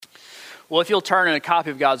Well, if you'll turn in a copy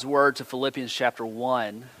of God's Word to Philippians chapter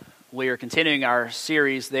 1, we are continuing our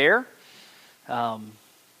series there.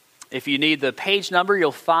 If you need the page number,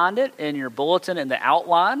 you'll find it in your bulletin in the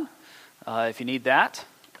outline, if you need that.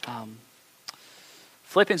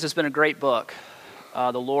 Philippians has been a great book.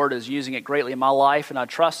 The Lord is using it greatly in my life, and I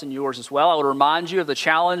trust in yours as well. I would remind you of the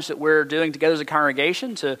challenge that we're doing together as a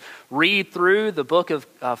congregation to read through the book of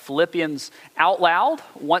Philippians out loud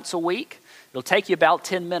once a week. It'll take you about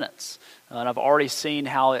 10 minutes. And I've already seen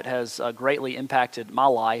how it has greatly impacted my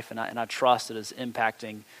life, and I trust it is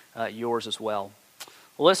impacting yours as well.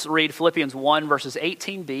 Well, let's read Philippians 1, verses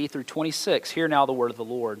 18b through 26. Hear now the word of the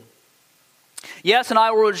Lord. Yes, and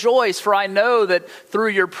I will rejoice, for I know that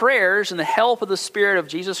through your prayers and the help of the Spirit of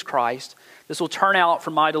Jesus Christ, this will turn out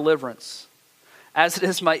for my deliverance, as it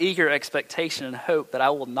is my eager expectation and hope that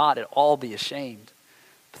I will not at all be ashamed,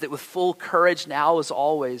 but that with full courage now as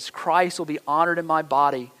always, Christ will be honored in my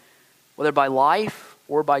body, whether by life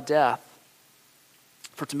or by death.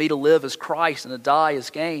 For to me to live is Christ, and to die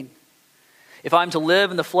is gain. If I am to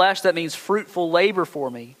live in the flesh, that means fruitful labor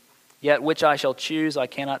for me, yet which I shall choose I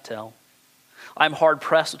cannot tell. I am hard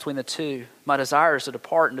pressed between the two. My desire is to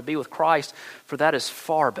depart and to be with Christ, for that is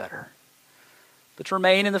far better. But to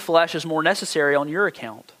remain in the flesh is more necessary on your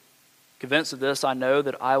account. Convinced of this, I know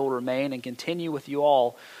that I will remain and continue with you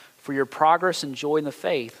all for your progress and joy in the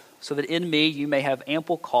faith, so that in me you may have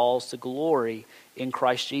ample cause to glory in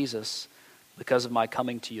Christ Jesus because of my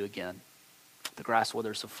coming to you again. The grass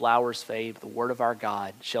withers, the flowers fade, but the word of our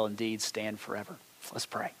God shall indeed stand forever. Let's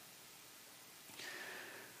pray.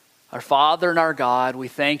 Our Father and our God, we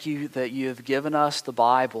thank you that you have given us the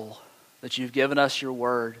Bible, that you've given us your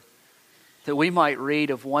word, that we might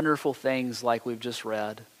read of wonderful things like we've just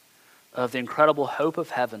read, of the incredible hope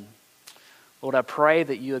of heaven. Lord, I pray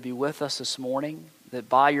that you would be with us this morning, that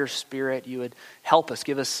by your Spirit you would help us,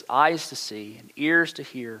 give us eyes to see and ears to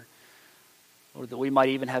hear, Lord, that we might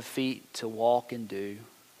even have feet to walk and do.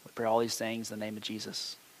 We pray all these things in the name of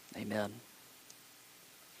Jesus. Amen.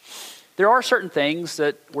 There are certain things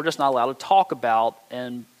that we're just not allowed to talk about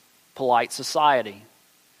in polite society.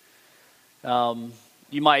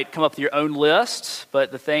 You might come up with your own list,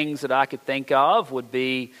 but the things that I could think of would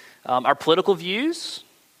be our political views,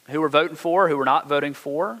 who we're voting for, who we're not voting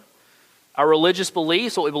for, our religious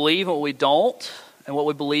beliefs, what we believe and what we don't, and what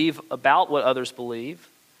we believe about what others believe,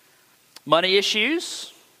 money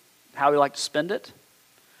issues, how we like to spend it,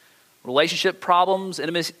 relationship problems,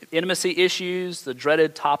 intimacy issues, the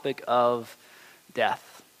dreaded topic of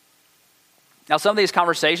death. Now, some of these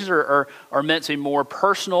conversations are meant to be more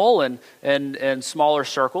personal and smaller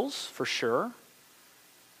circles, for sure.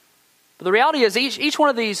 But the reality is each one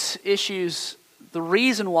of these issues, the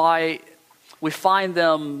reason why we find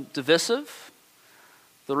them divisive,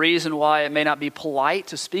 the reason why it may not be polite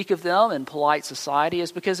to speak of them in polite society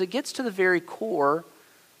is because it gets to the very core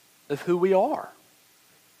of who we are.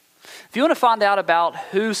 If you want to find out about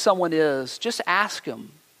who someone is, just ask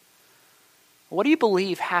them, what do you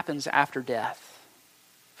believe happens after death?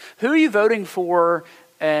 Who are you voting for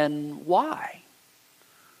and why?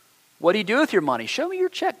 What do you do with your money? Show me your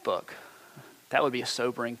checkbook. That would be a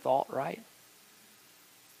sobering thought, right?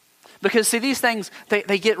 Because see, these things,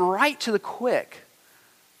 they get right to the quick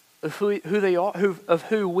of who they are, of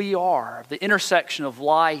who we are, the intersection of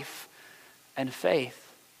life and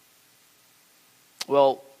faith.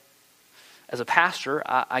 Well, as a pastor,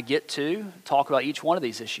 I get to talk about each one of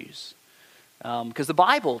these issues because the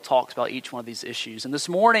Bible talks about each one of these issues. And this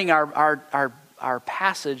morning, our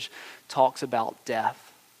passage talks about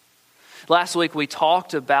death. Last week, we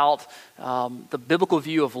talked about the biblical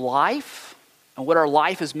view of life and what our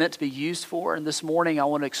life is meant to be used for. And this morning, I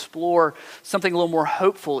want to explore something a little more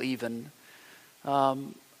hopeful even,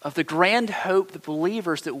 of the grand hope, the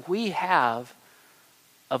believers that we have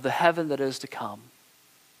of the heaven that is to come.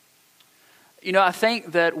 You know, I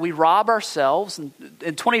think that we rob ourselves in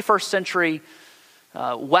 21st century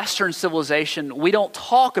Western civilization. We don't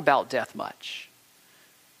talk about death much,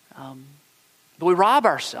 but we rob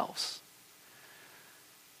ourselves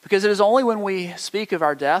because it is only when we speak of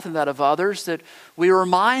our death and that of others that we are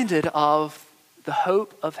reminded of the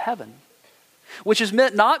hope of heaven, which is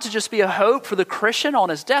meant not to just be a hope for the Christian on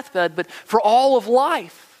his deathbed, but for all of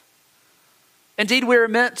life. Indeed, we are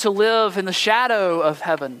meant to live in the shadow of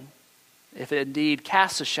heaven, if it indeed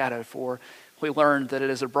casts a shadow, for we learned that it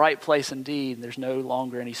is a bright place indeed. There's no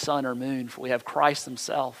longer any sun or moon, for we have Christ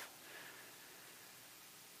himself.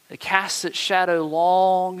 It casts its shadow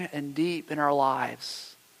long and deep in our lives,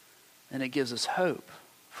 and it gives us hope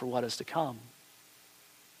for what is to come.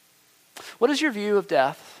 What is your view of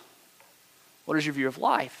death? What is your view of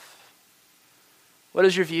life? What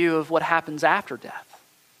is your view of what happens after death?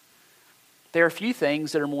 There are few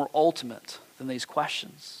things that are more ultimate than these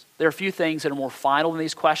questions. There are few things that are more final than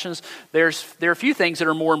these questions. There are few things that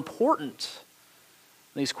are more important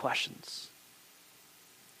than these questions.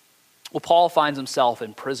 Well, Paul finds himself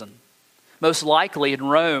in prison, most likely in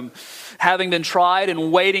Rome, having been tried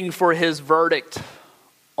and waiting for his verdict.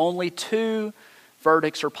 Only two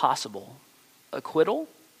verdicts are possible: acquittal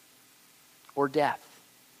or death.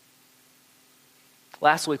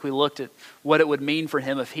 Last week we looked at what it would mean for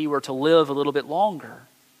him if he were to live a little bit longer.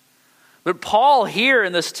 But Paul here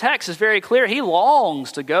in this text is very clear. He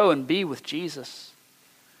longs to go and be with Jesus.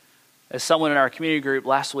 As someone in our community group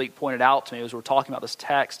last week pointed out to me as we were talking about this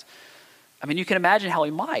text, I mean, you can imagine how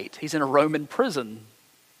he might. He's in a Roman prison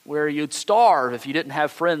where you'd starve if you didn't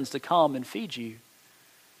have friends to come and feed you.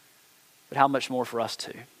 But how much more for us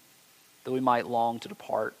too, that we might long to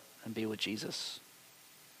depart and be with Jesus.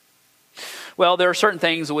 Well, there are certain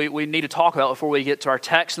things that we need to talk about before we get to our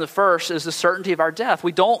text. And the first is the certainty of our death.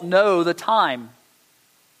 We don't know the time.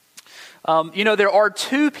 There are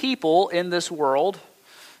two people in this world,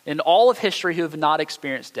 in all of history, who have not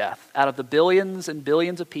experienced death. Out of the billions and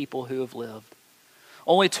billions of people who have lived,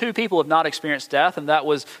 only two people have not experienced death, and that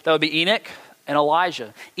would be Enoch and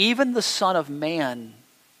Elijah. Even the Son of Man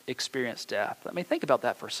experienced death. I mean, think about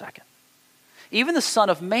that for a second. Even the Son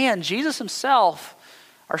of Man, Jesus himself,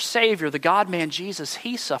 our Savior, the God-man Jesus,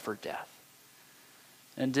 he suffered death.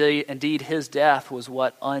 Indeed, his death was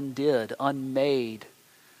what unmade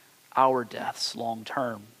our deaths long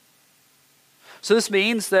term. So this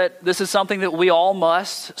means that this is something that we all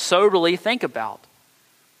must soberly think about,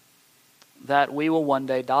 that we will one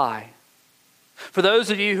day die. For those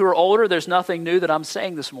of you who are older, there's nothing new that I'm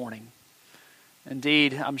saying this morning.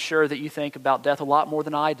 Indeed, I'm sure that you think about death a lot more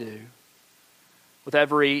than I do. With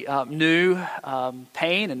every new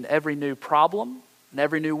pain and every new problem and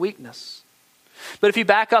every new weakness. But if you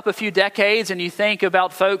back up a few decades and you think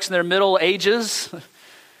about folks in their middle ages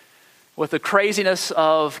with the craziness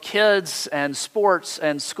of kids and sports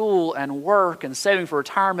and school and work and saving for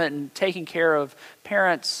retirement and taking care of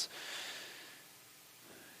parents,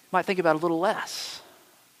 you might think about it a little less.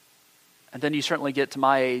 And then you certainly get to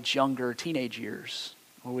my age, younger teenage years,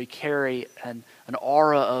 where we carry an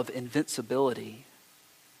aura of invincibility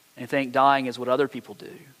and think dying is what other people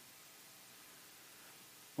do.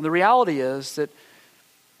 Well, the reality is that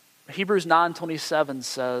Hebrews 9:27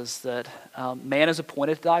 says that man is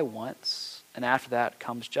appointed to die once, and after that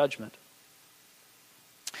comes judgment.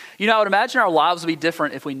 I would imagine our lives would be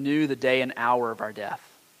different if we knew the day and hour of our death.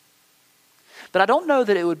 But I don't know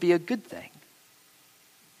that it would be a good thing.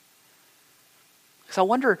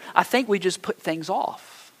 Because I think we just put things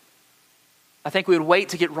off. I think we would wait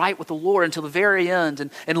to get right with the Lord until the very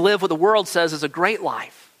end and live what the world says is a great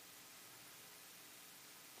life.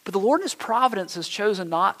 But the Lord in his providence has chosen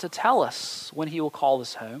not to tell us when he will call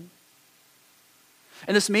us home.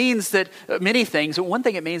 And this means that many things, but one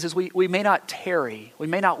thing it means is we may not tarry, we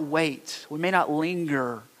may not wait, we may not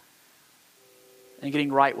linger in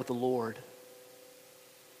getting right with the Lord.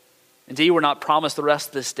 Indeed, we're not promised the rest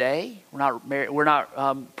of this day. We're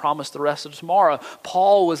not promised the rest of tomorrow.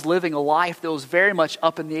 Paul was living a life that was very much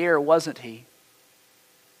up in the air, wasn't he?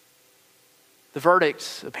 The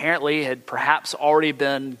verdict apparently had perhaps already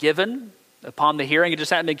been given upon the hearing. It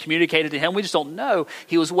just hadn't been communicated to him. We just don't know.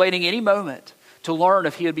 He was waiting any moment to learn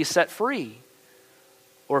if he would be set free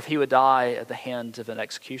or if he would die at the hands of an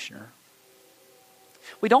executioner.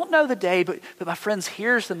 We don't know the day, but my friends,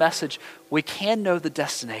 here's the message. We can know the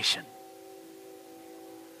destination.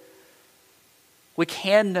 We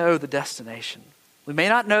can know the destination. We may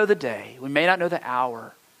not know the day. We may not know the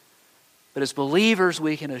hour. But as believers,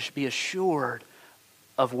 we can be assured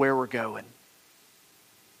of where we're going.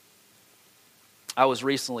 I was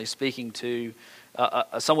recently speaking to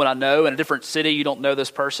someone I know in a different city. You don't know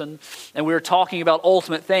this person. And we were talking about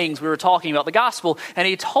ultimate things. We were talking about the gospel. And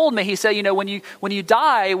he told me, he said, when you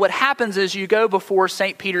die, what happens is you go before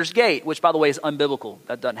St. Peter's Gate, which, by the way, is unbiblical.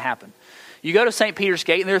 That doesn't happen. You go to St. Peter's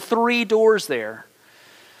Gate, and there are 3 doors there.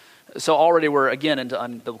 So already we're, again, into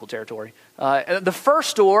unbiblical territory. The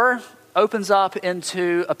first door opens up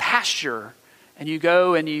into a pasture. And you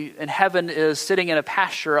go and heaven is sitting in a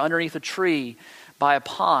pasture underneath a tree by a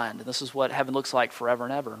pond. And this is what heaven looks like forever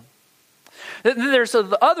and ever. Then there's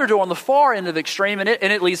the other door on the far end of the extreme, and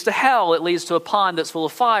it leads to hell. It leads to a pond that's full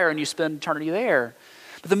of fire, and you spend eternity there.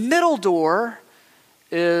 But the middle door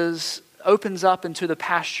opens up into the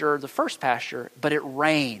pasture, the first pasture, but it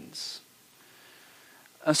rains.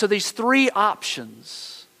 And so these 3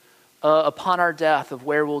 options upon our death of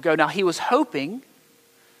where we'll go. Now he was hoping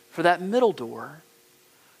for that middle door,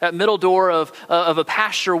 that middle door of a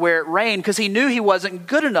pasture where it rained, because he knew he wasn't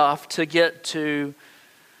good enough to get to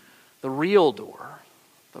the real door,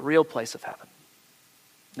 the real place of heaven.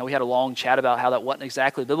 Now, we had a long chat about how that wasn't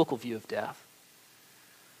exactly a biblical view of death.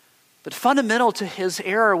 But fundamental to his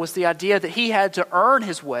error was the idea that he had to earn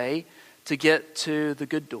his way to get to the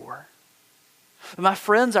good door. But my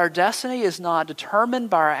friends, our destiny is not determined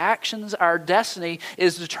by our actions. Our destiny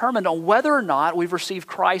is determined on whether or not we've received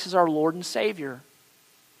Christ as our Lord and Savior.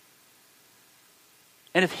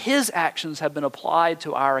 And if his actions have been applied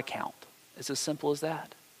to our account. It's as simple as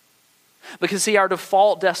that. Because see, our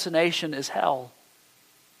default destination is hell.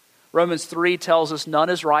 Romans 3 tells us, none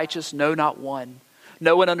is righteous, no, not one.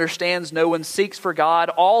 No one understands, no one seeks for God.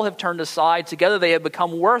 All have turned aside. Together they have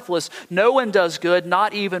become worthless. No one does good,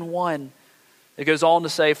 not even one. It goes on to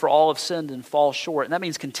say, for all have sinned and fall short. And that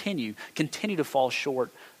means continue to fall short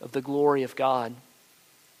of the glory of God.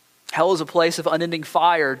 Hell is a place of unending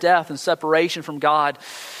fire, death, and separation from God.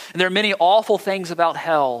 And there are many awful things about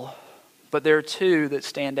hell, but there are two that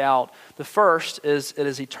stand out. The first is it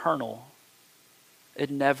is eternal. It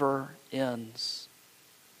never ends.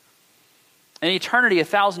 In eternity,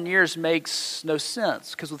 1,000 years makes no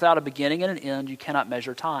sense, because without a beginning and an end, you cannot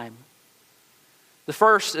measure time. The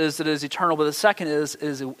first is that it is eternal, but the second is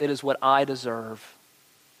it is what I deserve,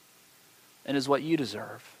 and is what you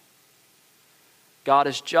deserve. God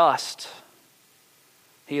is just.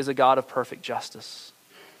 He is a God of perfect justice.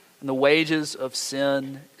 And the wages of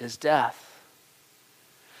sin is death.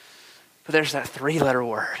 But there's that 3-letter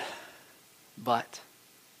word, but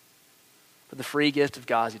the free gift of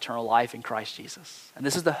God is eternal life in Christ Jesus. And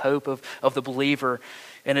this is the hope of the believer,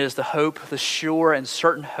 and it is the hope, the sure and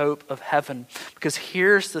certain hope of heaven. Because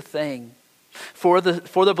here's the thing. For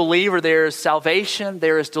the believer, there is salvation,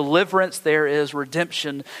 there is deliverance, there is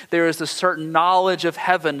redemption, there is the certain knowledge of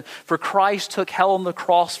heaven. For Christ took hell on the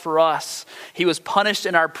cross for us. He was punished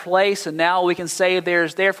in our place, and now we can say there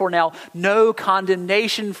is therefore now no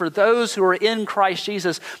condemnation for those who are in Christ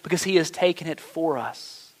Jesus, because he has taken it for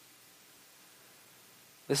us.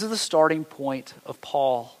 This is the starting point of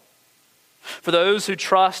Paul. For those who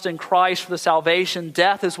trust in Christ for the salvation,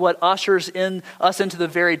 death is what ushers us into the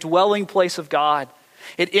very dwelling place of God.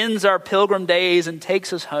 It ends our pilgrim days and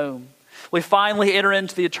takes us home. We finally enter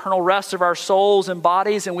into the eternal rest of our souls and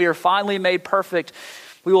bodies, and we are finally made perfect.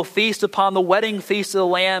 We will feast upon the wedding feast of the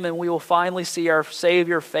Lamb, and we will finally see our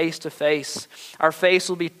Savior face to face. Our faith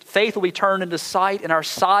will be turned into sight, and our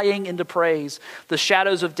sighing into praise. The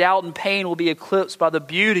shadows of doubt and pain will be eclipsed by the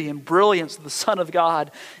beauty and brilliance of the Son of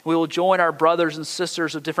God. We will join our brothers and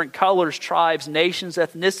sisters of different colors, tribes, nations,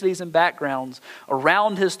 ethnicities, and backgrounds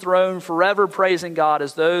around his throne, forever praising God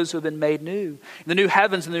as those who have been made new. In the new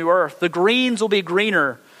heavens and the new earth, the greens will be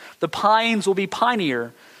greener, the pines will be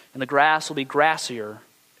pinier, and the grass will be grassier,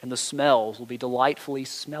 and the smells will be delightfully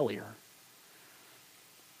smellier.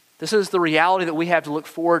 This is the reality that we have to look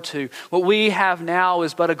forward to. What we have now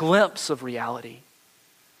is but a glimpse of reality.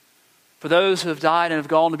 For those who have died and have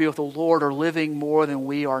gone to be with the Lord are living more than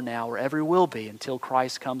we are now, or ever will be, until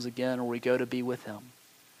Christ comes again or we go to be with him.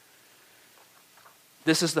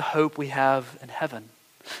 This is the hope we have in heaven.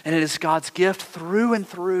 And it is God's gift through and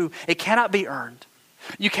through. It cannot be earned.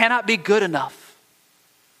 You cannot be good enough.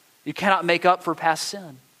 You cannot make up for past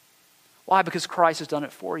sin. Why? Because Christ has done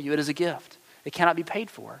it for you. It is a gift. It cannot be paid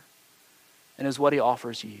for. And is what he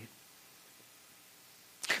offers you.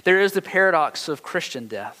 There is the paradox of Christian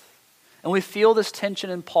death. And we feel this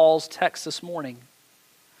tension in Paul's text this morning.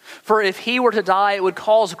 For if he were to die, it would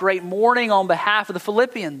cause great mourning on behalf of the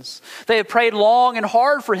Philippians. They have prayed long and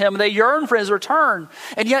hard for him. And they yearn for his return.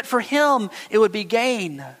 And yet for him, it would be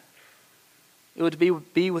gain. It would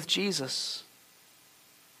be with Jesus.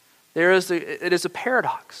 It is a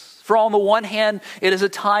paradox. For on the one hand, it is a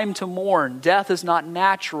time to mourn. Death is not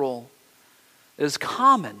natural. It is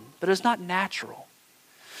common, but it is not natural.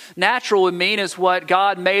 Natural would mean is what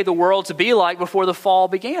God made the world to be like before the fall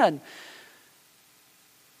began.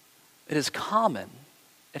 It is common.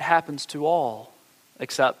 It happens to all,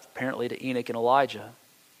 except apparently to Enoch and Elijah.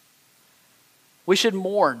 We should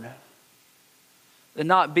mourn and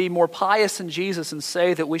not be more pious than Jesus and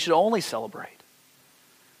say that we should only celebrate.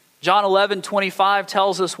 John 11:25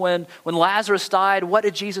 tells us when Lazarus died, what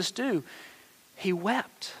did Jesus do? He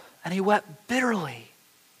wept, and he wept bitterly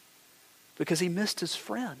because he missed his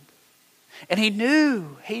friend. And he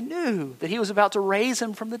knew that he was about to raise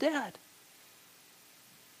him from the dead.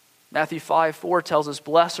 Matthew 5:4 tells us,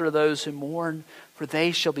 blessed are those who mourn, for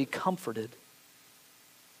they shall be comforted.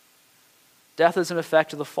 Death is an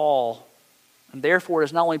effect of the fall, and therefore it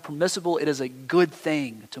is not only permissible, it is a good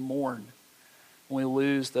thing to mourn when we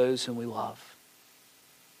lose those whom we love.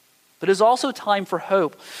 But it is also time for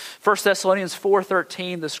hope. 1 Thessalonians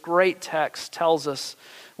 4:13, this great text tells us,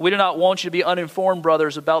 "We do not want you to be uninformed,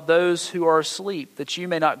 brothers, about those who are asleep, that you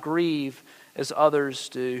may not grieve as others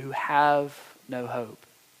do, who have no hope."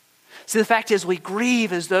 See, the fact is we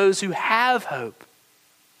grieve as those who have hope.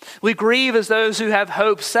 We grieve as those who have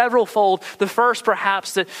hope severalfold. The first,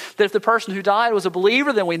 perhaps, that if the person who died was a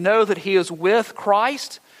believer, then we know that he is with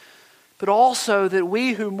Christ. But also that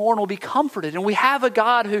we who mourn will be comforted. And we have a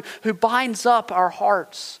God who binds up our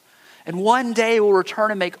hearts. And one day will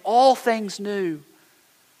return and make all things new.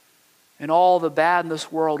 And all the bad in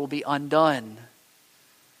this world will be undone.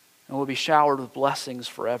 And we'll be showered with blessings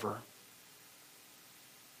forever.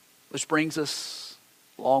 Which brings us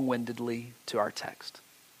long-windedly to our text.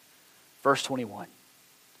 Verse 21.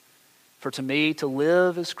 "For to me to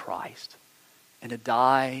live is Christ, and to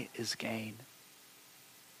die is gain."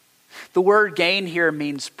 The word gain here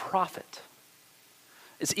means profit.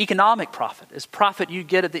 It's economic profit. It's profit you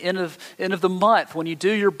get at the end of the month when you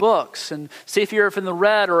do your books and see if you're in the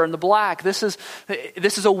red or in the black. This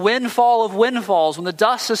is a windfall of windfalls. When the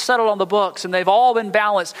dust has settled on the books and they've all been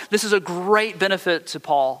balanced, this is a great benefit to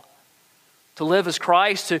Paul. To live as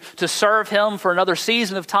Christ, to serve Him for another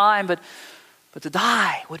season of time, but to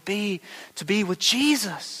die would be to be with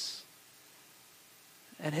Jesus.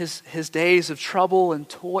 And his days of trouble and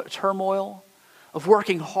turmoil, of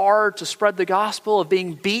working hard to spread the gospel, of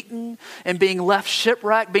being beaten and being left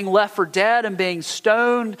shipwrecked, being left for dead and being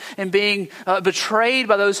stoned and being betrayed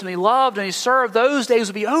by those whom he loved and he served, those days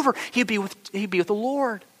would be over. He'd be with the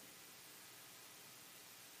Lord.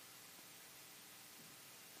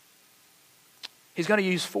 He's going to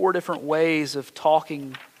use 4 different ways of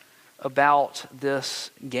talking about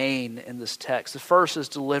this gain in this text. The first is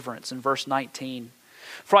deliverance in verse 19.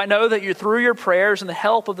 "For I know that through your prayers and the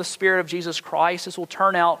help of the Spirit of Jesus Christ, this will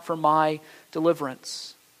turn out for my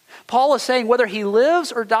deliverance." Paul is saying whether he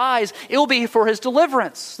lives or dies, it will be for his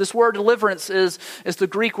deliverance. This word deliverance is the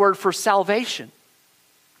Greek word for salvation.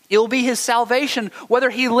 It will be his salvation whether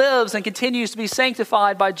he lives and continues to be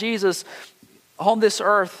sanctified by Jesus on this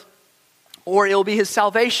earth, or it will be his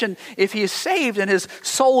salvation if he is saved and his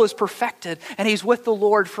soul is perfected and he's with the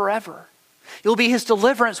Lord forever. It will be his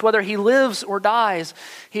deliverance whether he lives or dies.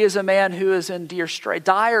 He is a man who is in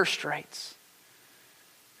dire straits.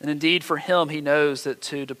 And indeed for him, he knows that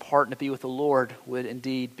to depart and to be with the Lord would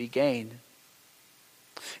indeed be gain.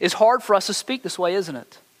 It's hard for us to speak this way, isn't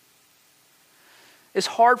it? It's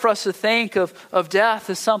hard for us to think of death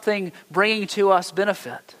as something bringing to us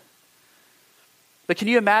benefit. But can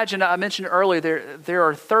you imagine, I mentioned earlier, there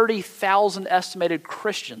are 30,000 estimated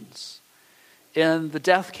Christians in the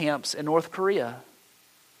death camps in North Korea.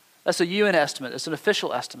 That's a UN estimate. It's an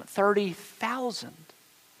official estimate. 30,000.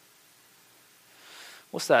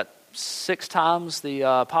 What's that? 6 times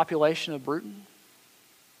the population of Bruton?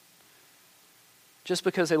 Just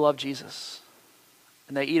because they love Jesus.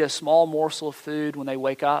 And they eat a small morsel of food when they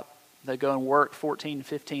wake up. They go and work 14,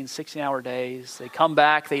 15, 16-hour days. They come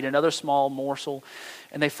back, they eat another small morsel,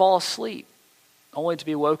 and they fall asleep, only to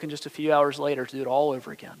be woken just a few hours later to do it all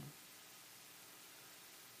over again.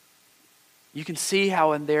 You can see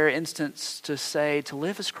how in their instance to say, to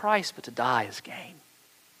live is Christ, but to die is gain.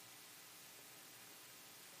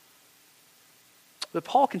 But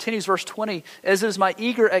Paul continues verse 20, "As it is my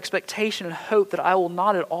eager expectation and hope that I will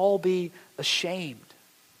not at all be ashamed."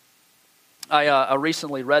 I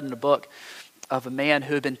recently read in a book of a man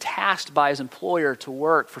who had been tasked by his employer to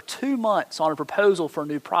work for 2 months on a proposal for a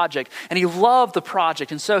new project. And he loved the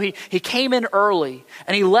project. And so he came in early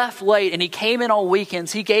and he left late and he came in on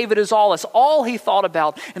weekends. He gave it his all. That's all he thought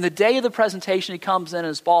about. And the day of the presentation, he comes in and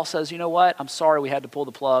his boss says, "You know what? I'm sorry we had to pull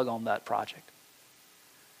the plug on that project."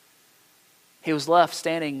 He was left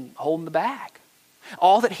standing holding the bag.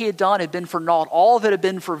 All that he had done had been for naught. All of it had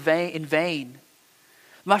been in vain.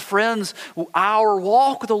 My friends, our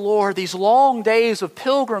walk with the Lord, these long days of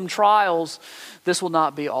pilgrim trials, this will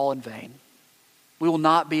not be all in vain. We will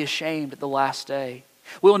not be ashamed at the last day.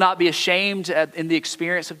 We will not be ashamed in the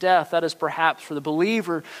experience of death. That is perhaps for the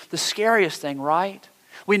believer the scariest thing, right?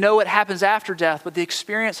 We know what happens after death, but the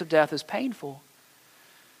experience of death is painful.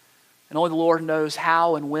 And only the Lord knows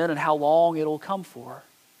how and when and how long it will come for.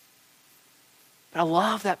 But I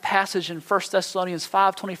love that passage in 1 Thessalonians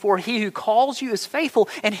 5:24. "He who calls you is faithful,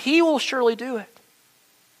 and he will surely do it."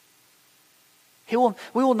 We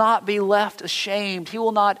will not be left ashamed. He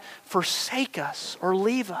will not forsake us or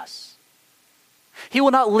leave us. He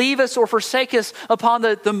will not leave us or forsake us upon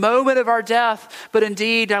the moment of our death, but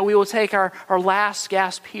indeed we will take our last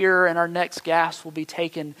gasp here, and our next gasp will be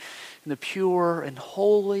taken in the pure and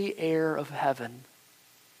holy air of heaven,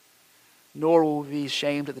 nor will we be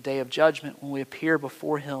ashamed at the day of judgment when we appear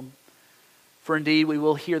before him. For indeed we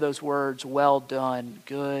will hear those words, well done,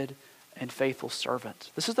 good and faithful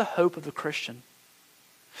servant. This is the hope of the Christian.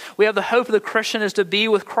 We have the hope of the Christian is to be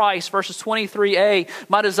with Christ. Verses 23a,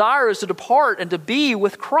 my desire is to depart and to be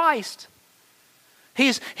with Christ.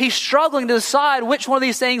 He's struggling to decide which one of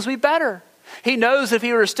these things would be better. He knows if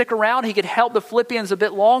he were to stick around, he could help the Philippians a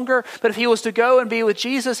bit longer. But if he was to go and be with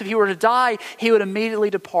Jesus, if he were to die, he would immediately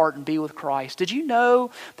depart and be with Christ. Did you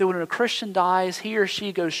know that when a Christian dies, he or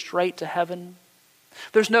she goes straight to heaven?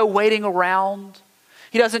 There's no waiting around.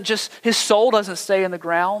 His soul doesn't stay in the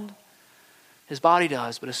ground. His body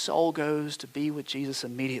does, but his soul goes to be with Jesus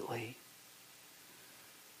immediately.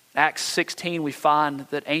 Acts 16, we find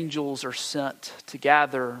that angels are sent to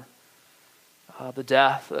gather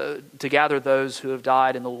to gather those who have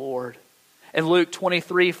died in the Lord. In Luke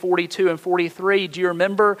 23, 42 and 43, do you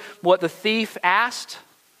remember what the thief asked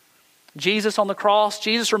Jesus on the cross?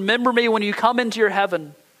 Jesus, remember me when you come into your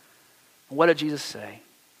heaven. And what did Jesus say?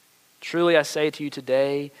 Truly I say to you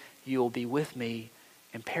today, you will be with me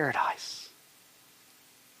in paradise.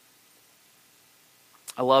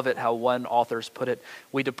 I love it how one author's put it.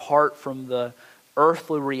 We depart from the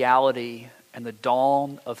earthly reality and the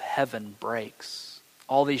dawn of heaven breaks.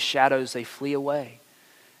 All these shadows, they flee away.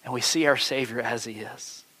 And we see our Savior as he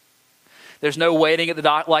is. There's no waiting at the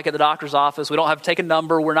doctor's office. We don't have to take a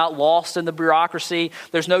number. We're not lost in the bureaucracy.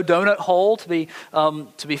 There's no donut hole to be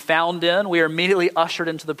found in. We are immediately ushered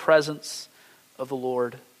into the presence of the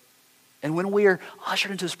Lord. And when we are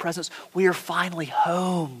ushered into his presence, we are finally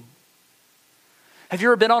home. Have you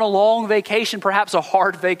ever been on a long vacation, perhaps a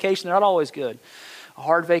hard vacation? They're not always good. A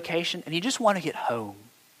hard vacation, and you just want to get home.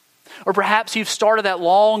 Or perhaps you've started that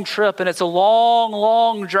long trip and it's a long,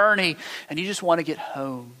 long journey and you just want to get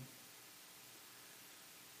home.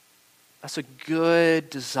 That's a good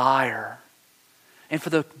desire. And for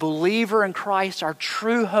the believer in Christ, our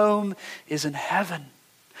true home is in heaven.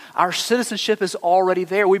 Our citizenship is already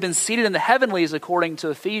there. We've been seated in the heavenlies according to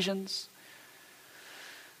Ephesians.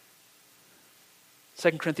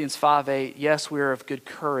 2 Corinthians 5:8, yes, we are of good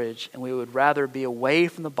courage, and we would rather be away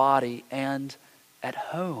from the body and at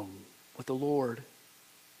home with the Lord.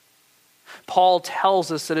 Paul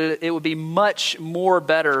tells us that it would be much more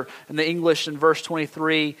better. In the English, in verse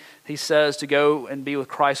 23, he says to go and be with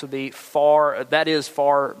Christ would be far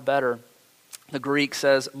better. The Greek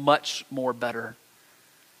says much more better.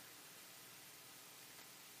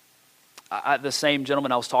 The same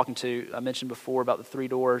gentleman I was talking to, I mentioned before about the three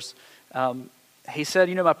doors, he said,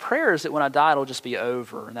 my prayer is that when I die, it'll just be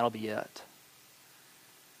over and that'll be it.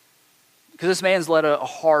 Because this man's led a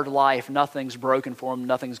hard life. Nothing's broken for him.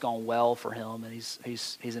 Nothing's gone well for him. And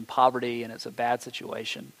he's in poverty and it's a bad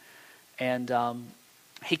situation. And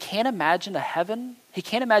he can't imagine a heaven. He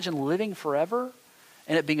can't imagine living forever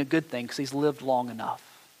and it being a good thing because he's lived long enough.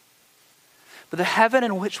 But the heaven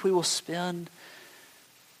in which we will spend,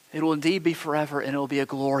 it will indeed be forever and it will be a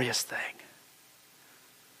glorious thing.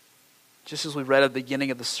 Just as we read at the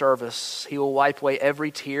beginning of the service, he will wipe away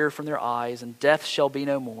every tear from their eyes, and death shall be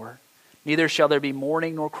no more. Neither shall there be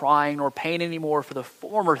mourning, nor crying, nor pain anymore, for the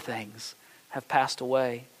former things have passed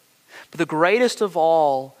away. But the greatest of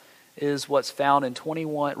all is what's found in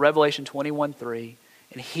Revelation 21:3.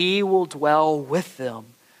 And he will dwell with them,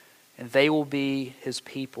 and they will be his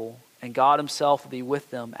people, and God himself will be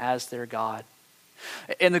with them as their God.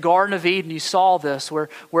 In the Garden of Eden, you saw this,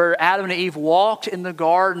 where Adam and Eve walked in the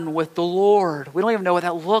garden with the Lord. We don't even know what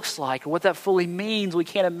that looks like or what that fully means. We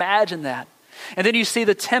can't imagine that. And then you see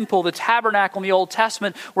the temple, the tabernacle in the Old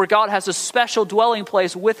Testament, where God has a special dwelling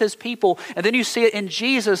place with his people. And then you see it in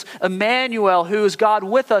Jesus, Emmanuel, who is God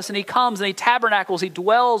with us, and he comes and he tabernacles, he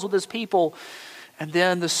dwells with his people. And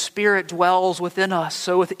then the Spirit dwells within us.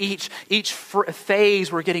 So with each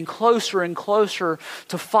phase, we're getting closer and closer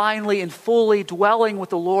to finally and fully dwelling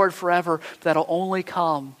with the Lord forever. That'll only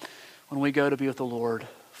come when we go to be with the Lord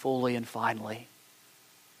fully and finally.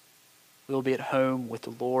 We will be at home with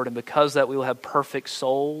the Lord. And because that, we will have perfect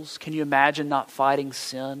souls. Can you imagine not fighting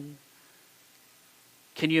sin?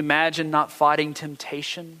 Can you imagine not fighting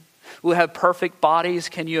temptation? We'll have perfect bodies.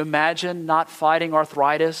 Can you imagine not fighting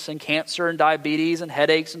arthritis and cancer and diabetes and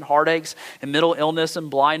headaches and heartaches and mental illness and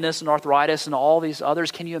blindness and arthritis and all these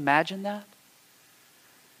others? Can you imagine that?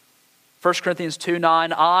 1 Corinthians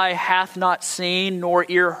 2:9, eye hath not seen nor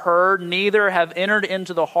ear heard, neither have entered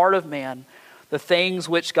into the heart of man the things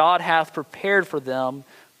which God hath prepared for them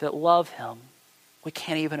that love him. We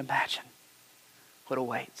can't even imagine what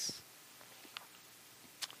awaits.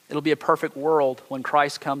 It'll be a perfect world when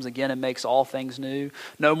Christ comes again and makes all things new.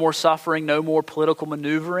 No more suffering, no more political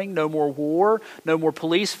maneuvering, no more war, no more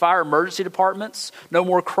police, fire, emergency departments, no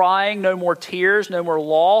more crying, no more tears, no more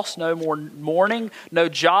loss, no more mourning, no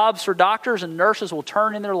jobs for doctors and nurses will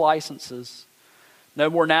turn in their licenses. No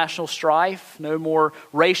more national strife, no more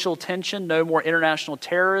racial tension, no more international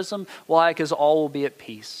terrorism. Why? Because all will be at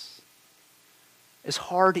peace. It's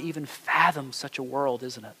hard to even fathom such a world,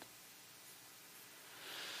 isn't it?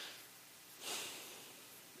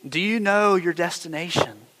 Do you know your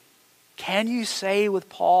destination? Can you say with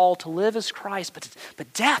Paul, to live is Christ,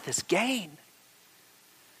 but death is gain?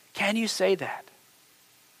 Can you say that?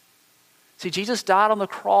 See, Jesus died on the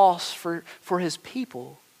cross for his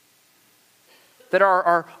people. That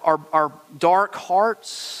our dark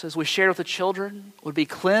hearts, as we shared with the children, would be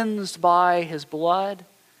cleansed by his blood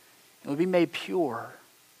and would be made pure.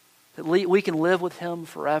 That we can live with him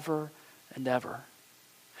forever and ever.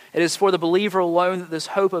 It is for the believer alone that this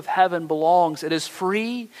hope of heaven belongs. It is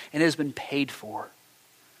free and it has been paid for.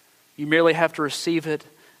 You merely have to receive it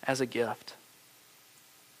as a gift.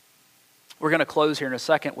 We're going to close here in a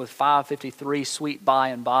second with 553, Sweet By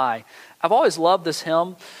and By. I've always loved this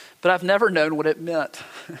hymn, but I've never known what it meant.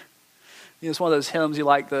 It's one of those hymns you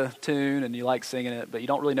like the tune and you like singing it, but you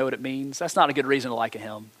don't really know what it means. That's not a good reason to like a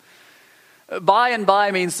hymn. By and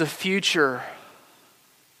by means the future.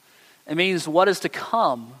 It means what is to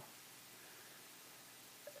come.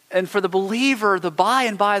 And for the believer, the by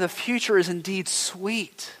and by, the future is indeed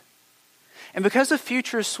sweet. And because the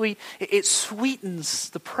future is sweet, it sweetens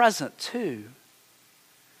the present too.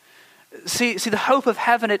 See, the hope of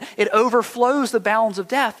heaven, it overflows the bounds of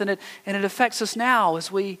death, and it affects us now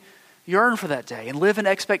as we yearn for that day and live in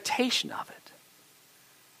expectation of it.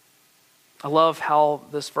 I love how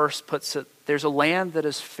this verse puts it. There's a land that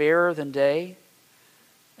is fairer than day,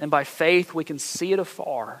 and by faith we can see it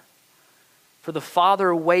afar. For the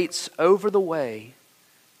Father waits over the way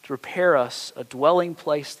to prepare us a dwelling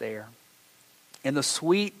place there. In the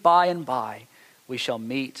sweet by and by, we shall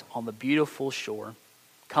meet on the beautiful shore.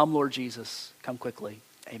 Come, Lord Jesus, come quickly.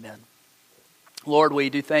 Amen. Lord, we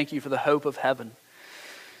do thank you for the hope of heaven.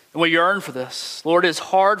 And we yearn for this. Lord, it's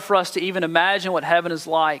hard for us to even imagine what heaven is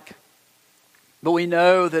like. But we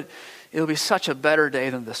know that it'll be such a better day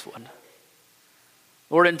than this one.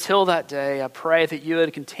 Lord, until that day, I pray that you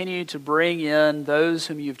would continue to bring in those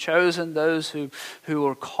whom you've chosen, those who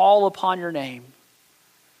will call upon your name.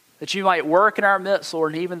 That you might work in our midst,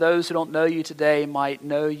 Lord, and even those who don't know you today might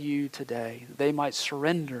know you today. They might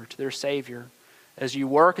surrender to their Savior as you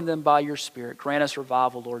work in them by your Spirit. Grant us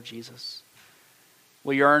revival, Lord Jesus.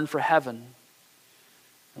 We yearn for heaven,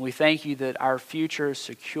 and we thank you that our future is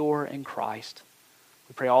secure in Christ.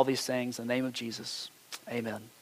 We pray all these things in the name of Jesus. Amen.